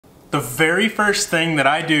The very first thing that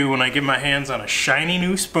I do when I get my hands on a shiny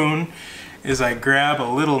new spoon is I grab a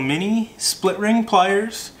little mini split ring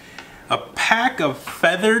pliers, a pack of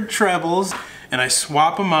feathered trebles, and I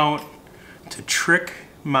swap them out to trick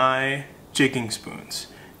my jigging spoons.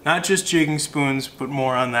 Not just jigging spoons, but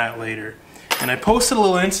more on that later. And I posted a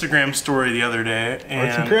little Instagram story the other day,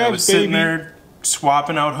 and I was sitting there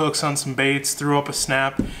swapping out hooks on some baits, threw up a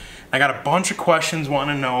snap. I got a bunch of questions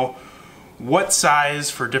wanting to know what size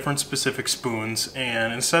for different specific spoons,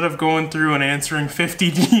 and instead of going through and answering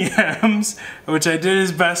 50 DMs, which I did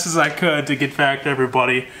as best as I could to get back to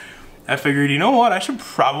everybody, I figured, you know what, I should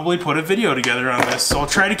probably put a video together on this. So I'll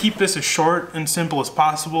try to keep this as short and simple as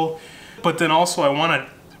possible, but then also I want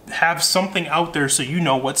to have something out there so you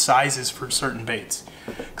know what sizes for certain baits.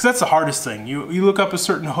 Because that's the hardest thing. You look up a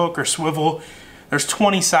certain hook or swivel, there's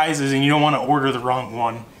 20 sizes and you don't want to order the wrong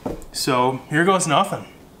one. So here goes nothing.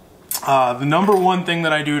 The number one thing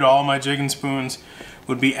that I do to all my jigging spoons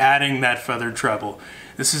would be adding that feathered treble.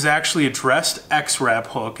 This is actually a dressed X-Wrap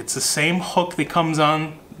hook. It's the same hook that comes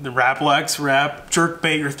on the Rapala X-Wrap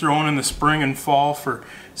jerkbait you're throwing in the spring and fall for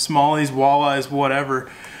smallies, walleyes, whatever.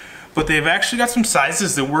 But they've actually got some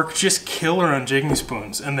sizes that work just killer on jigging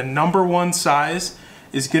spoons. And the number one size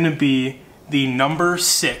is going to be the number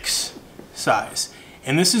 6 size.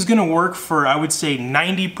 And this is going to work for, I would say,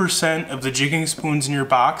 90% of the jigging spoons in your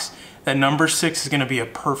box. That number 6 is going to be a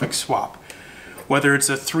perfect swap. Whether it's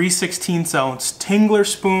a 3/16 ounce Tingler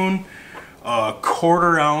spoon, a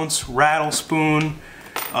 1/4 ounce rattle spoon,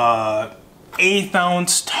 1/8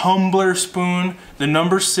 ounce tumbler spoon, the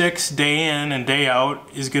number 6 day in and day out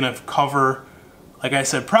is going to cover, like I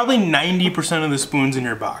said, probably 90% of the spoons in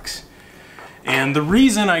your box. And the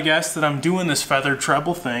reason, I guess, that I'm doing this feathered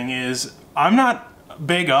treble thing is I'm not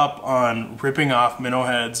big up on ripping off minnow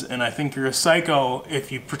heads, and I think you're a psycho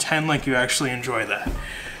if you pretend like you actually enjoy that.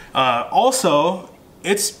 Also,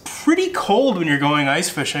 it's pretty cold when you're going ice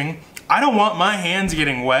fishing. I don't want my hands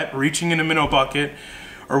getting wet, reaching in a minnow bucket,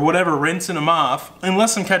 or whatever, rinsing them off,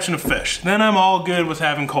 unless I'm catching a fish. Then I'm all good with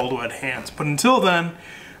having cold, wet hands. But until then,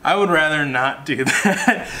 I would rather not do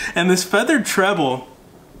that. And this feathered treble,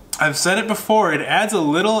 I've said it before, it adds a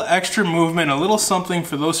little extra movement, a little something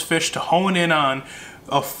for those fish to hone in on,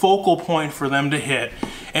 a focal point for them to hit.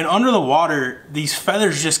 And under the water, these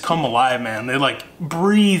feathers just come alive, man. They like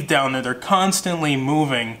breathe down there. They're constantly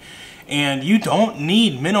moving. And you don't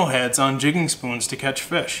need minnow heads on jigging spoons to catch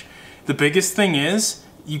fish. The biggest thing is,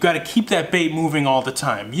 you got to keep that bait moving all the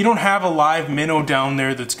time. You don't have a live minnow down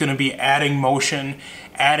there that's going to be adding motion,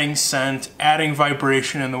 adding scent, adding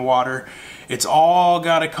vibration in the water. It's all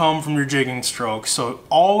got to come from your jigging stroke. So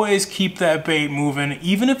always keep that bait moving,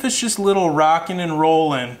 even if it's just little rocking and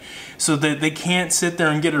rolling, so that they can't sit there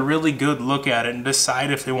and get a really good look at it and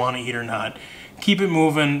decide if they want to eat or not. Keep it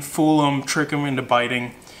moving, fool them, trick them into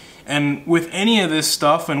biting. And with any of this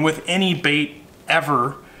stuff, and with any bait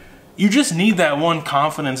ever, you just need that one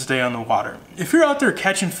confidence day on the water. If you're out there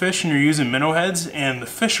catching fish and you're using minnow heads and the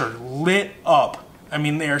fish are lit up, I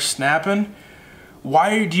mean, they are snapping,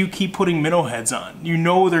 why do you keep putting minnow heads on? You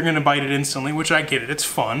know they're going to bite it instantly, which I get it, it's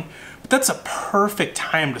fun. But that's a perfect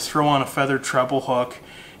time to throw on a feathered treble hook.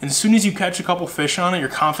 And as soon as you catch a couple fish on it, your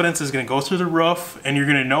confidence is going to go through the roof, and you're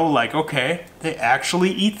going to know, like, okay, they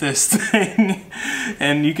actually eat this thing.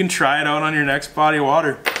 And you can try it out on your next body of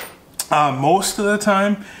water. Most of the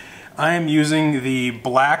time, I am using the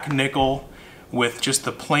black nickel with just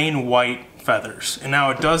the plain white feathers. And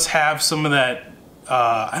now it does have some of that,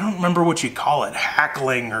 I don't remember what you call it,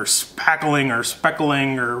 hackling or spackling or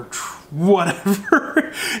speckling or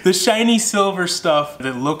whatever. The shiny silver stuff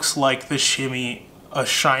that looks like the shimmy a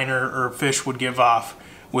shiner or fish would give off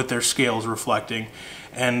with their scales reflecting.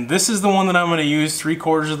 And this is the one that I'm going to use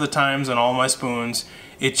 3/4 of the times on all my spoons.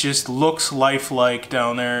 It just looks lifelike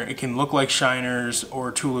down there. It can look like shiners or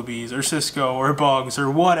tulipies or Cisco or bugs or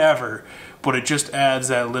whatever, but it just adds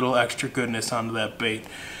that little extra goodness onto that bait.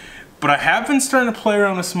 But I have been starting to play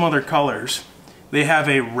around with some other colors. They have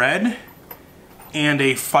a red and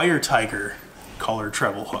a fire tiger color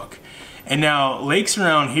treble hook. And now lakes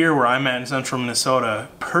around here where I'm at in central Minnesota,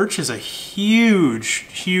 perch is a huge,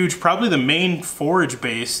 probably the main forage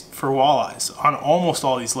base for walleyes on almost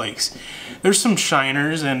all these lakes. There's some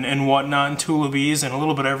shiners and whatnot and tulipies and a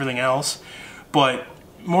little bit of everything else, but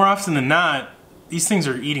more often than not, these things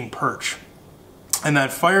are eating perch. And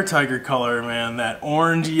that fire tiger color, man, that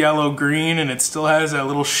orange, yellow, green, and it still has that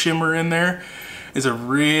little shimmer in there, is a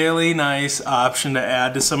really nice option to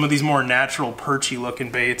add to some of these more natural perchy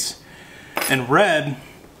looking baits. And red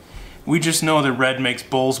we just know that red makes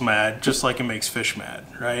bulls mad just like it makes fish mad,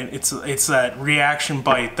 right? It's that reaction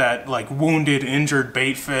bite, that like wounded, injured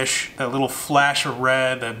bait fish, that little flash of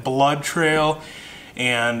red, that blood trail.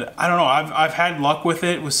 And I don't know, I've had luck with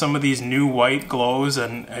it with some of these new white glows,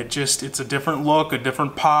 and it's a different look, a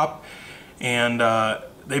different pop, and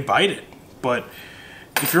they bite it. But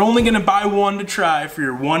if you're only gonna buy one to try for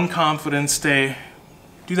your one confidence day,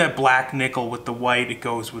 do that black nickel with the white. It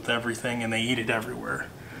goes with everything and they eat it everywhere.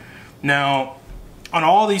 Now, on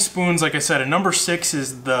all these spoons, like I said, a number 6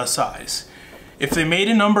 is the size. If they made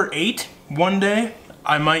a number 8 one day,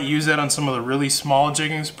 I might use that on some of the really small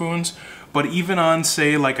jigging spoons, but even on,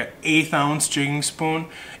 say, like an 1/8 ounce jigging spoon,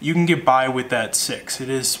 you can get by with that 6. It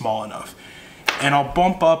is small enough. And I'll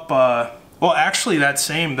bump up, well, actually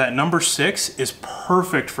that number 6 is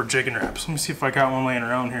perfect for jigging wraps. Let me see if I got one laying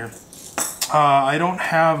around here. I don't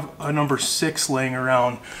have a number 6 laying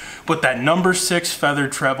around, but that number 6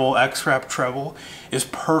 feathered treble, X-Wrap treble, is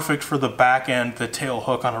perfect for the back end, the tail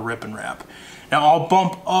hook on a Rippin Rap. Now I'll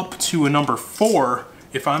bump up to a number 4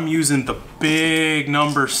 if I'm using the big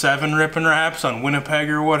number 7 Rippin Raps on Winnipeg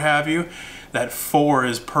or what have you. That 4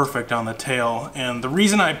 is perfect on the tail. And the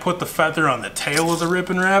reason I put the feather on the tail of the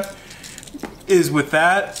Rippin Rap is with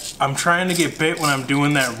that, I'm trying to get bit when I'm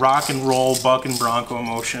doing that rock and roll buck and bronco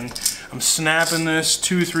motion. I'm snapping this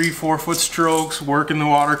 2, 3, 4 foot strokes, working the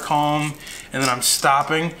water calm, and then I'm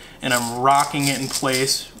stopping and I'm rocking it in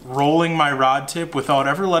place, rolling my rod tip without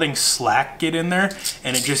ever letting slack get in there,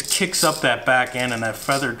 and it just kicks up that back end, and that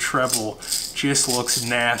feathered treble just looks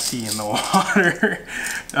nasty in the water.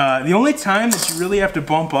 The only time that you really have to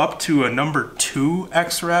bump up to a number 2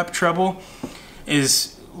 X-Wrap treble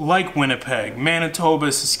is like Winnipeg,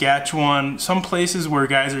 Manitoba, Saskatchewan, some places where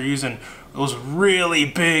guys are using those really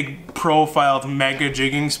big profiled mega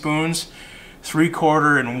jigging spoons,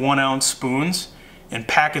 3/4 and 1 ounce spoons, and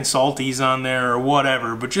packing salties on there or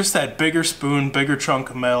whatever. But just that bigger spoon, bigger chunk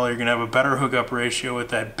of metal, you're gonna have a better hookup ratio with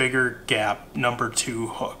that bigger gap number 2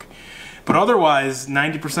 hook. But otherwise,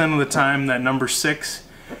 90% of the time, that number 6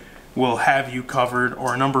 will have you covered,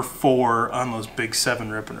 or number 4 on those big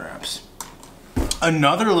 7 Rippin Raps.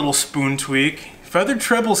 Another little spoon tweak, feathered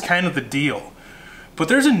treble is kind of the deal, but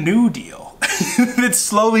there's a new deal that's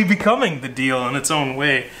slowly becoming the deal in its own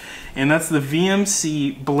way, and that's the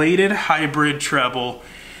VMC bladed hybrid treble.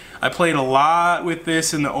 I played a lot with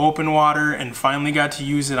this in the open water and finally got to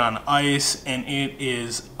use it on ice, and it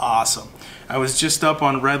is awesome. I was just up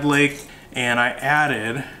on Red Lake and I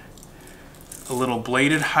added a little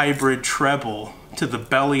bladed hybrid treble to the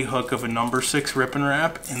belly hook of a number 6 Rippin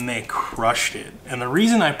Rap, and they crushed it. And the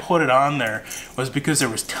reason I put it on there was because there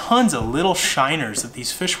was tons of little shiners that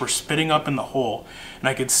these fish were spitting up in the hole, and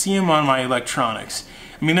I could see them on my electronics.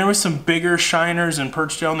 I mean, there was some bigger shiners and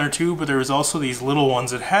perch down there too, but there was also these little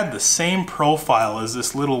ones that had the same profile as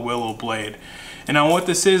this little willow blade. And now what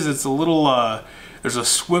this is, it's a little, there's a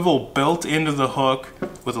swivel built into the hook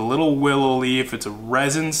with a little willow leaf. It's a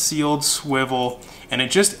resin sealed swivel, and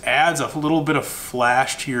it just adds a little bit of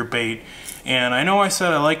flash to your bait. And I know I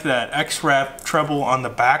said I like that X-Wrap treble on the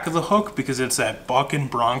back of the hook because it's that buck and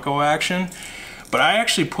bronco action, but I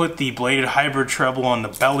actually put the bladed hybrid treble on the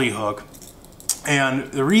belly hook.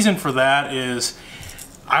 And the reason for that is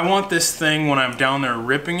I want this thing when I'm down there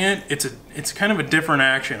ripping it, it's kind of a different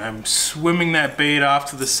action. I'm swimming that bait off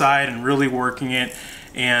to the side and really working it,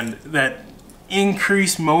 and that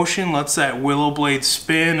increased motion lets that willow blade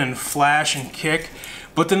spin and flash and kick.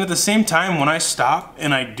 But then at the same time, when I stop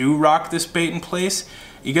and I do rock this bait in place,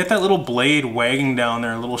 you get that little blade wagging down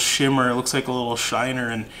there, a little shimmer, it looks like a little shiner.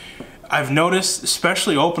 And I've noticed,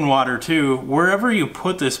 especially open water too, wherever you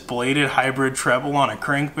put this bladed hybrid treble on a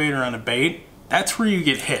crankbait or on a bait, that's where you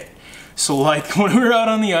get hit. So like when we were out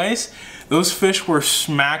on the ice, those fish were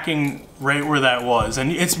smacking right where that was. And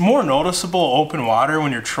it's more noticeable open water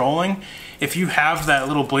when you're trolling. If you have that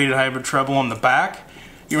little bladed hybrid treble on the back,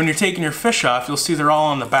 when you're taking your fish off, you'll see they're all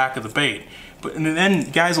on the back of the bait. But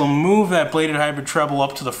then guys will move that bladed hybrid treble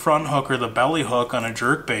up to the front hook or the belly hook on a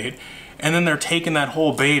jerk bait, and then they're taking that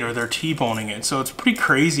whole bait or they're T-boning it. So it's pretty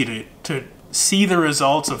crazy to see the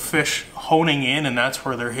results of fish honing in, and that's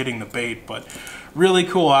where they're hitting the bait. But really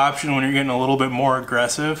cool option when you're getting a little bit more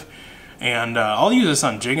aggressive. And I'll use this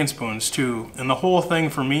on jigging spoons too. And the whole thing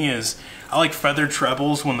for me is I like feathered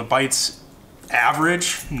trebles when the bite's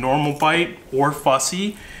average, normal bite, or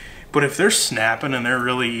fussy. But if they're snapping and they're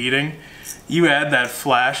really eating, you add that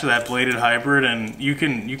flash of that bladed hybrid and you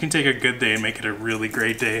can take a good day and make it a really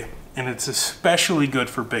great day. And it's especially good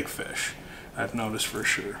for big fish, I've noticed for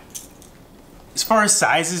sure. As far as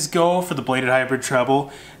sizes go for the bladed hybrid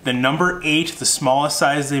treble, the number 8, the smallest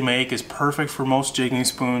size they make, is perfect for most jigging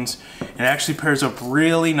spoons. It actually pairs up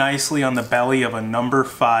really nicely on the belly of a number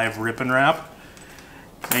 5 Rippin Rap.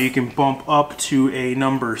 Now you can bump up to a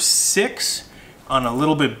number 6 on a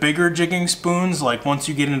little bit bigger jigging spoons, like once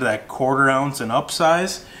you get into that 1/4 ounce and up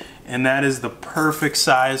size, and that is the perfect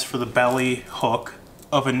size for the belly hook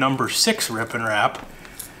of a number 6 Rippin Rap.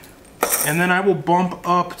 And then I will bump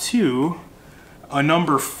up to a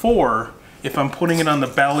number 4 if I'm putting it on the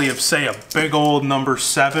belly of, say, a big old number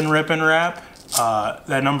 7 Rippin Rap.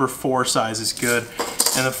 That number 4 size is good.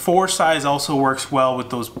 And the 4 size also works well with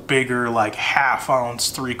those bigger, like 1/2 ounce,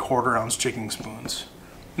 3/4 ounce jigging spoons.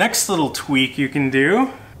 Next little tweak you can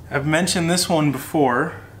do, I've mentioned this one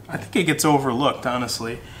before, I think it gets overlooked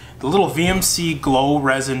honestly, the little VMC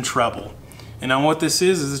glow-resin treble. And now what this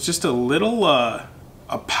is it's just a little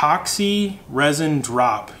epoxy resin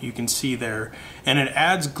drop you can see there, and it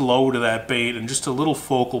adds glow to that bait and just a little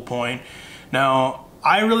focal point. Now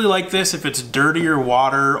I really like this if it's dirtier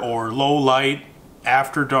water or low light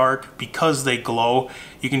after dark because they glow.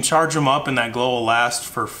 You can charge them up and that glow will last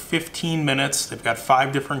for 15 minutes. They've got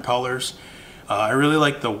 5 different colors. I really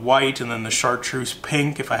like the white and then the chartreuse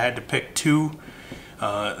pink if I had to pick 2.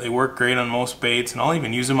 They work great on most baits, and I'll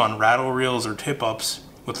even use them on rattle reels or tip ups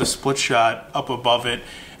with the split shot up above it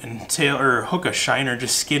and tail or hook a shiner,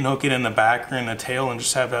 just skin hook it in the back or in the tail and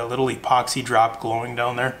just have that little epoxy drop glowing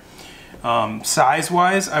down there. Size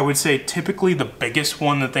wise, I would say typically the biggest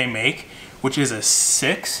one that they make, which is a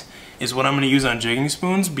 6, is what I'm going to use on jigging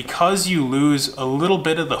spoons. Because you lose a little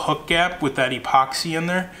bit of the hook gap with that epoxy in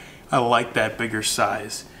there, I like that bigger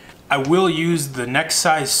size. I will use the next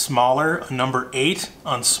size smaller, a number 8,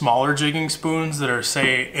 on smaller jigging spoons that are,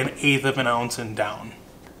 say, 1/8 of an ounce and down.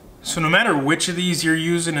 So no matter which of these you're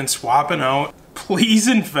using and swapping out, please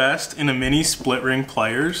invest in a mini split ring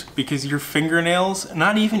pliers, because your fingernails,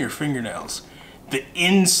 not even your fingernails, the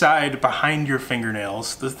inside behind your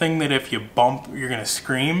fingernails, the thing that if you bump you're gonna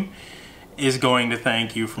scream, is going to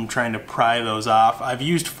thank you from trying to pry those off. I've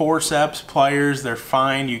used forceps pliers, they're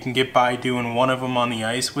fine. You can get by doing one of them on the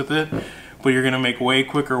ice with it, but you're gonna make way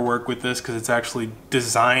quicker work with this because it's actually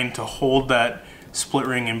designed to hold that split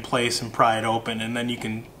ring in place and pry it open, and then you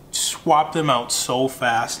can swap them out so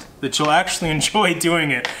fast that you'll actually enjoy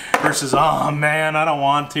doing it versus, oh man, I don't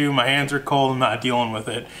want to, my hands are cold, I'm not dealing with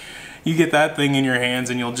it. You get that thing in your hands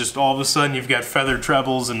and you'll just, all of a sudden you've got feathered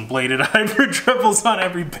trebles and bladed hybrid trebles on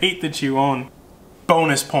every bait that you own.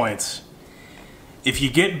 Bonus points. If you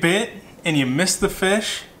get bit and you miss the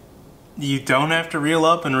fish, you don't have to reel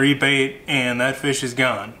up and rebait and that fish is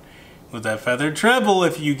gone. With that feathered treble,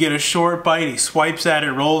 if you get a short bite, he swipes at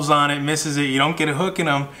it, rolls on it, misses it, you don't get a hook in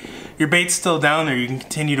them, your bait's still down there. You can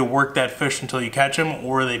continue to work that fish until you catch them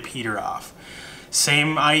or they peter off.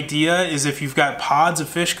 Same idea is if you've got pods of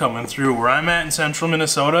fish coming through. Where I'm at in central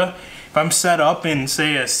Minnesota, if I'm set up in,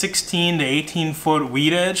 say, a 16 to 18 foot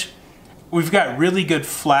weed edge, we've got really good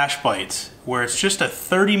flash bites where it's just a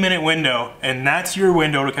 30-minute window, and that's your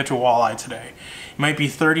window to catch a walleye today. It might be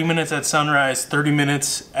 30 minutes at sunrise, 30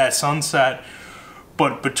 minutes at sunset,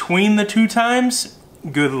 but between the 2 times,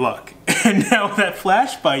 good luck. And now that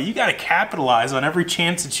flash bite, you gotta capitalize on every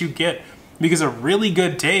chance that you get, because a really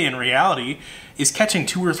good day in reality is catching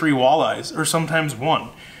 2 or 3 walleyes, or sometimes 1.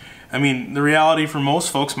 I mean, the reality for most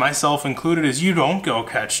folks, myself included, is you don't go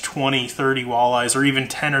catch 20, 30 walleyes, or even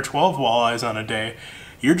 10 or 12 walleyes on a day.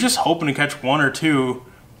 You're just hoping to catch 1 or 2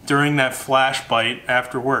 during that flash bite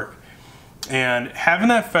after work. And having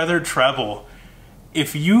that feathered treble,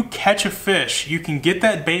 if you catch a fish, you can get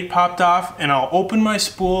that bait popped off, and I'll open my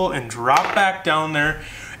spool and drop back down there.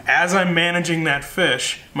 As I'm managing that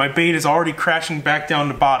fish, my bait is already crashing back down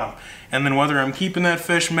to bottom. And then whether I'm keeping that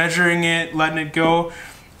fish, measuring it, letting it go,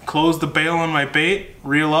 close the bail on my bait,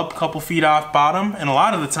 reel up a couple feet off bottom, and a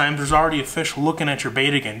lot of the times there's already a fish looking at your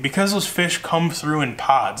bait again, because those fish come through in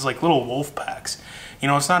pods, like little wolf packs. You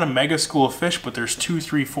know, it's not a mega school of fish, but there's 2,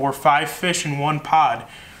 3, 4, 5 fish in one pod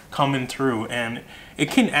coming through, and it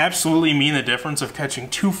can absolutely mean the difference of catching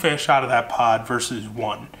 2 fish out of that pod versus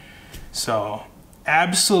 1. So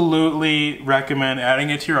absolutely recommend adding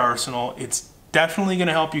it to your arsenal. It's definitely going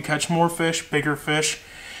to help you catch more fish, bigger fish,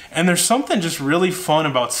 and there's something just really fun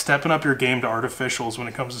about stepping up your game to artificials when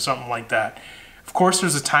it comes to something like that. Of course,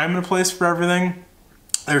 there's a time and a place for everything.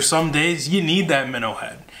 There's some days you need that minnow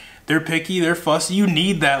head. They're picky, they're fussy, you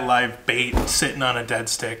need that live bait sitting on a dead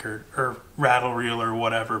stick or rattle reel or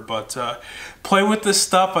whatever, but play with this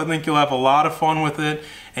stuff. I think you'll have a lot of fun with it,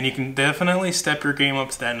 and you can definitely step your game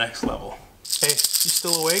up to that next level. Hey, you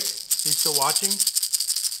still awake? You still watching?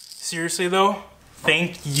 Seriously though,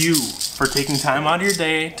 thank you for taking time out of your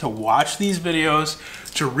day to watch these videos,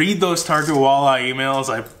 to read those Target Walleye emails.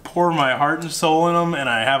 I pour my heart and soul in them, and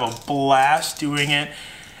I have a blast doing it,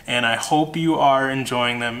 and I hope you are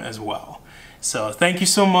enjoying them as well. So thank you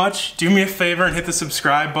so much. Do me a favor and hit the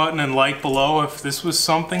subscribe button and like below if this was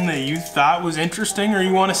something that you thought was interesting or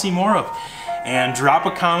you want to see more of. And drop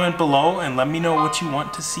a comment below and let me know what you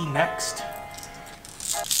want to see next.